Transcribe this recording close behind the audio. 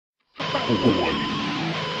So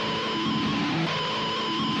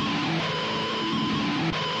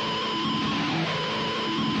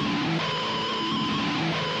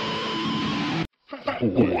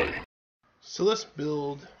let's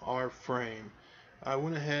build our frame. I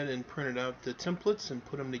went ahead and printed out the templates and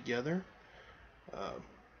put them together. I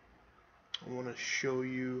want to show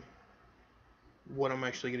you what I'm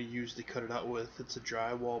actually going to use to cut it out with. It's a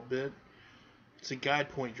drywall bit. It's a guide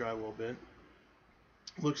point drywall bit.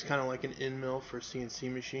 It looks kind of like an end mill for a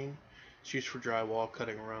CNC machine. It's used for drywall,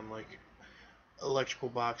 cutting around like electrical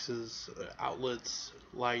boxes, outlets,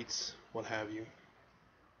 lights, what have you.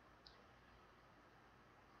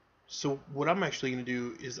 So what I'm actually going to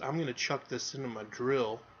do is I'm going to chuck this into my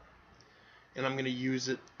drill, and I'm going to use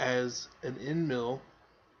it as an end mill,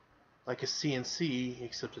 like a CNC,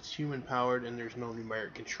 except it's human powered and there's no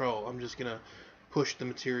numeric control. I'm just going to push the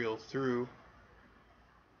material through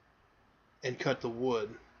and cut the wood.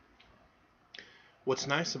 What's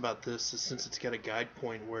nice about this is since it's got a guide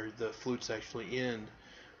point where the flutes actually end,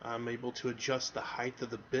 I'm able to adjust the height of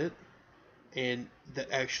the bit, and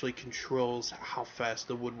that actually controls how fast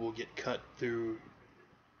the wood will get cut through.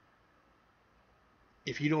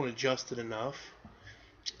 If you don't adjust it enough,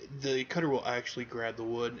 the cutter will actually grab the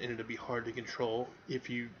wood and it'll be hard to control. If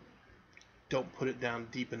you don't put it down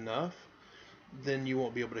deep enough, then you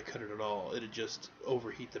won't be able to cut it at all. It'll just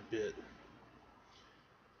overheat the bit.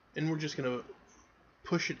 And we're just going to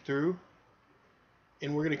push it through,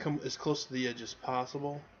 and we're going to come as close to the edge as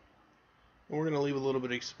possible. And we're going to leave a little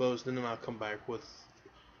bit exposed, and then I'll come back with,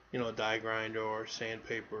 a die grinder or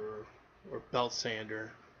sandpaper or belt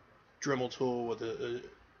sander, Dremel tool with a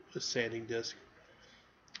sanding disc,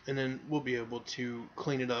 and then we'll be able to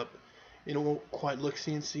clean it up. It won't quite look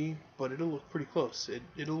CNC, but it'll look pretty close.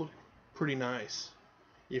 It'll look pretty nice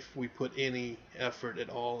if we put any effort at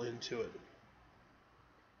all into it.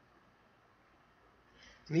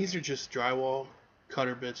 And these are just drywall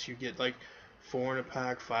cutter bits. You get like 4 in a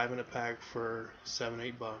pack, 5 in a pack for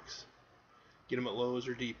 $7-8. Get them at Lowe's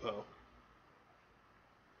or Depot.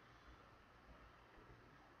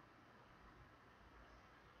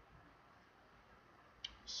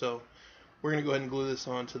 So we're going to go ahead and glue this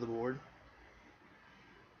onto the board.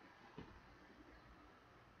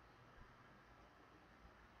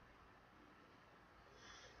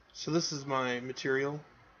 So this is my material.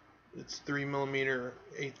 It's 3mm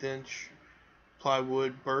 1/8 inch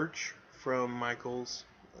plywood birch from Michael's.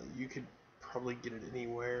 You could probably get it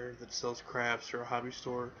anywhere that sells crafts or a hobby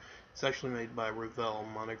store. It's actually made by Revell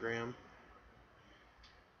Monogram.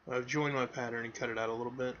 I've joined my pattern and cut it out a little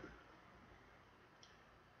bit.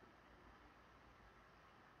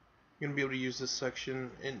 I'm going to be able to use this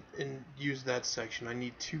section and use that section. I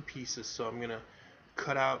need 2 pieces, so I'm going to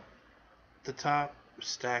cut out the top,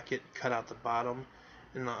 stack it, cut out the bottom,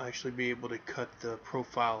 and I'll actually be able to cut the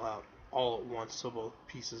profile out all at once so both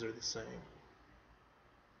pieces are the same.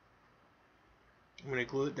 I'm going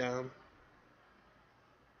to glue it down,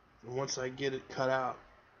 and once I get it cut out,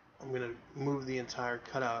 I'm going to move the entire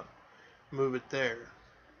cutout, move it there,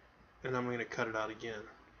 and I'm going to cut it out again.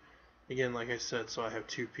 Again, like I said, so I have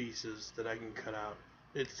 2 pieces that I can cut out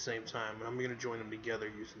at the same time, and I'm going to join them together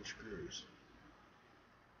using screws.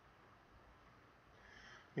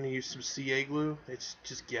 I'm going to use some CA glue. It's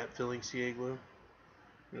just gap filling CA glue.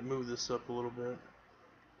 I'm going to move this up a little bit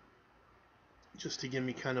just to give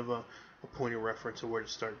me kind of a point of reference of where to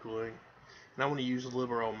start gluing. And I want to use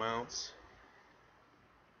liberal mounts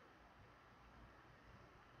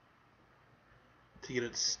to get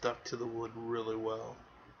it stuck to the wood really well.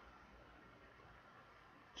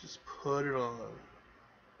 Just put it on,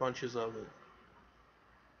 bunches of it.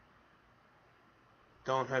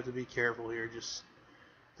 Don't have to be careful here, just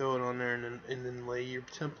throw it on there and then lay your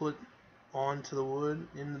template onto the wood,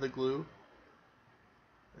 into the glue,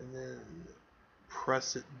 and then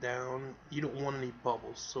press it down. You don't want any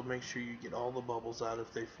bubbles, so make sure you get all the bubbles out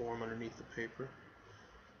if they form underneath the paper.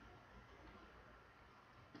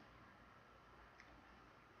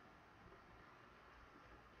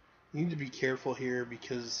 You need to be careful here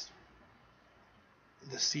because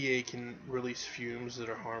the CA can release fumes that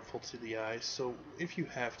are harmful to the eyes. So if you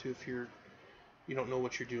have to, if you don't know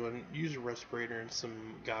what you're doing, use a respirator and some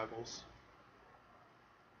goggles.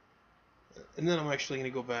 And then I'm actually going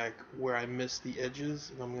to go back where I missed the edges,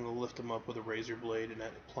 and I'm going to lift them up with a razor blade and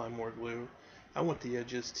apply more glue. I want the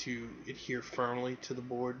edges to adhere firmly to the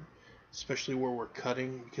board, especially where we're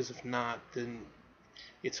cutting, because if not, then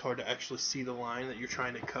it's hard to actually see the line that you're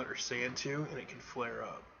trying to cut or sand to, and it can flare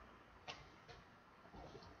up.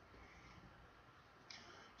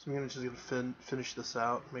 So I'm just going to finish this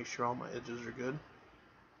out, make sure all my edges are good.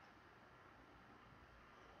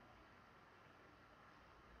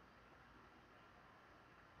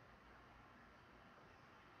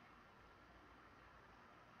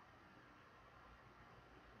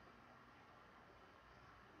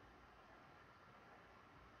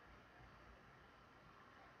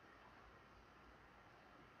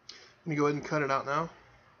 Let me go ahead and cut it out now.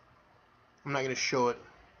 I'm not going to show it.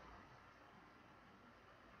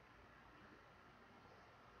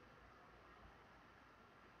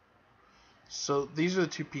 So these are the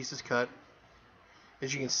two pieces cut.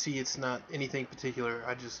 As you can see, it's not anything particular.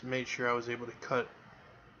 I just made sure I was able to cut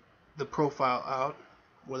the profile out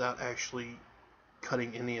without actually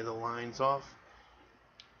cutting any of the lines off.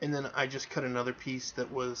 And then I just cut another piece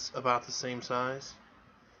that was about the same size,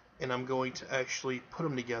 and I'm going to actually put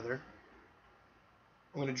them together.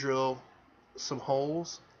 I'm going to drill some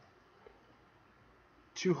holes,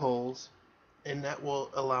 2 holes, and that will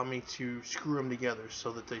allow me to screw them together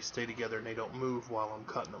so that they stay together and they don't move while I'm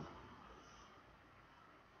cutting them.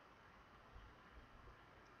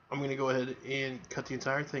 I'm going to go ahead and cut the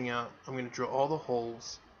entire thing out. I'm going to drill all the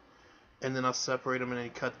holes, and then I'll separate them and then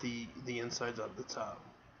cut the insides out of the top.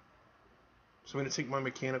 So I'm going to take my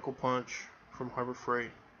mechanical punch from Harbor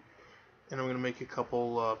Freight, and I'm going to make a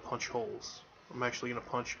couple punch holes. I'm actually going to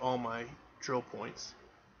punch all my drill points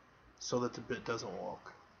so that the bit doesn't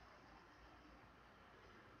walk.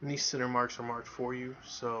 And these center marks are marked for you,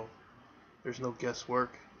 so there's no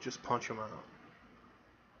guesswork, just punch them out.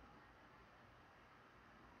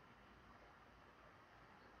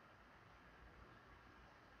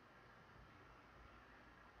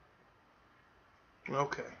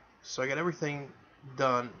 Okay, so I got everything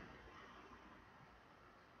done.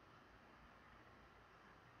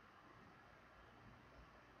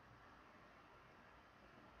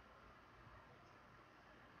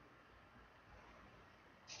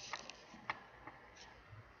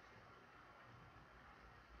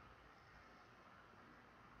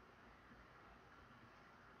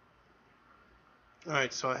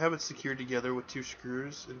 Alright, so I have it secured together with 2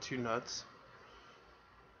 screws and 2 nuts.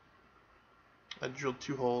 I drilled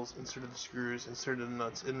 2 holes, inserted the screws, inserted the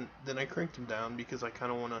nuts, and then I cranked them down because I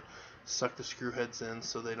kind of want to suck the screw heads in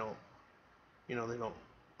so they don't, they don't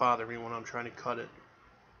bother me when I'm trying to cut it.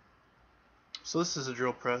 So this is a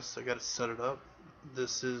drill press. I got to set it up.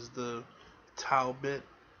 This is the towel bit,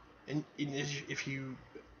 and if you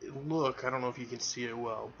look, I don't know if you can see it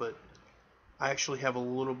well, but I actually have a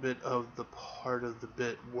little bit of the part of the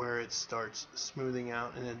bit where it starts smoothing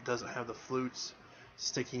out and it doesn't have the flutes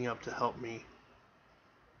sticking up to help me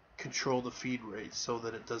control the feed rate so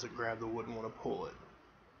that it doesn't grab the wood and want to pull it.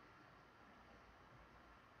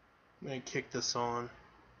 I'm going to kick this on,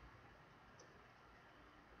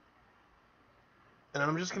 and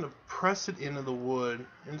I'm just going to press it into the wood,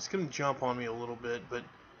 and it's going to jump on me a little bit, but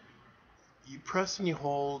you press and you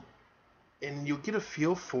hold and you'll get a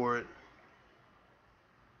feel for it,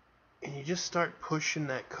 and you just start pushing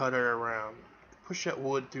that cutter around. Push that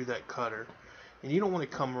wood through that cutter. And you don't want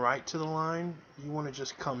to come right to the line. You want to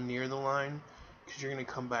just come near the line, because you're going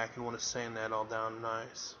to come back and want to sand that all down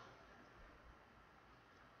nice.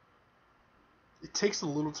 It takes a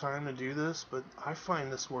little time to do this, but I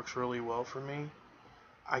find this works really well for me.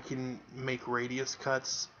 I can make radius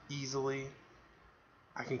cuts easily.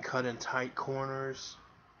 I can cut in tight corners.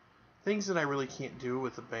 Things that I really can't do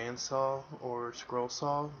with a bandsaw or scroll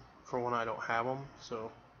saw for when I don't have them,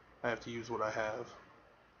 so I have to use what I have.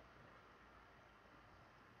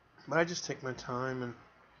 But I just take my time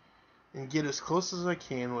and get as close as I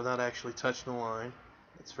can without actually touching the line.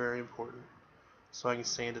 That's very important, so I can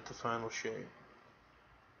sand it to final shape.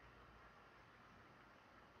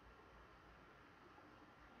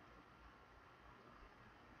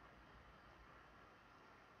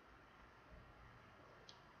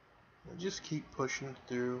 I just keep pushing it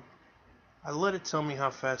through. I let it tell me how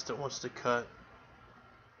fast it wants to cut.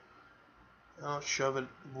 I don't shove it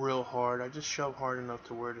real hard. I just shove hard enough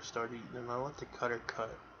to where to start eating, and I let the cutter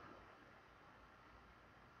cut.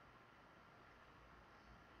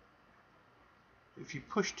 If you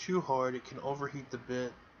push too hard, it can overheat the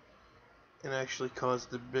bit and actually cause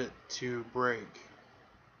the bit to break,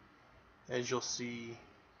 as you'll see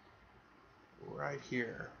right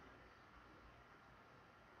here.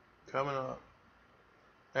 Coming up.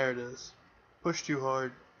 There it is. Pushed too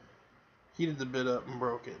hard, heated the bit up and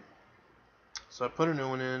broke it. So I put a new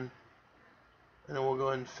one in, and then we'll go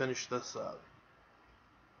ahead and finish this up.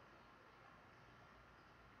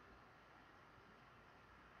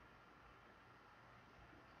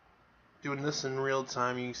 Doing this in real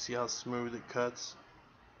time, you can see how smooth it cuts.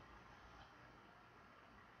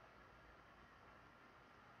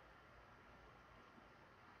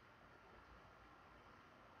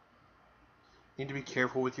 You need to be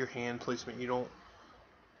careful with your hand placement. You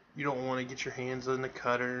don't want to get your hands on the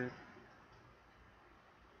cutter.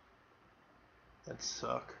 That'd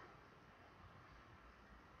suck.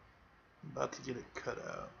 I'm about to get it cut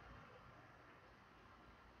out.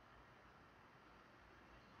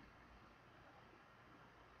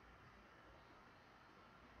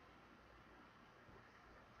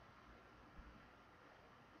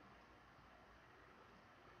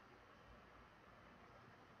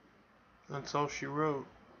 That's all she wrote.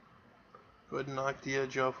 Go ahead and knock the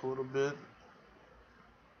edge off a little bit.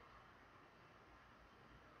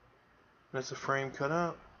 That's the frame cut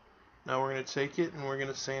out. Now we're going to take it and we're going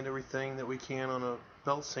to sand everything that we can on a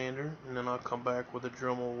belt sander, and then I'll come back with a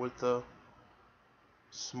Dremel with a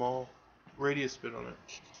small radius bit on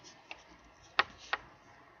it.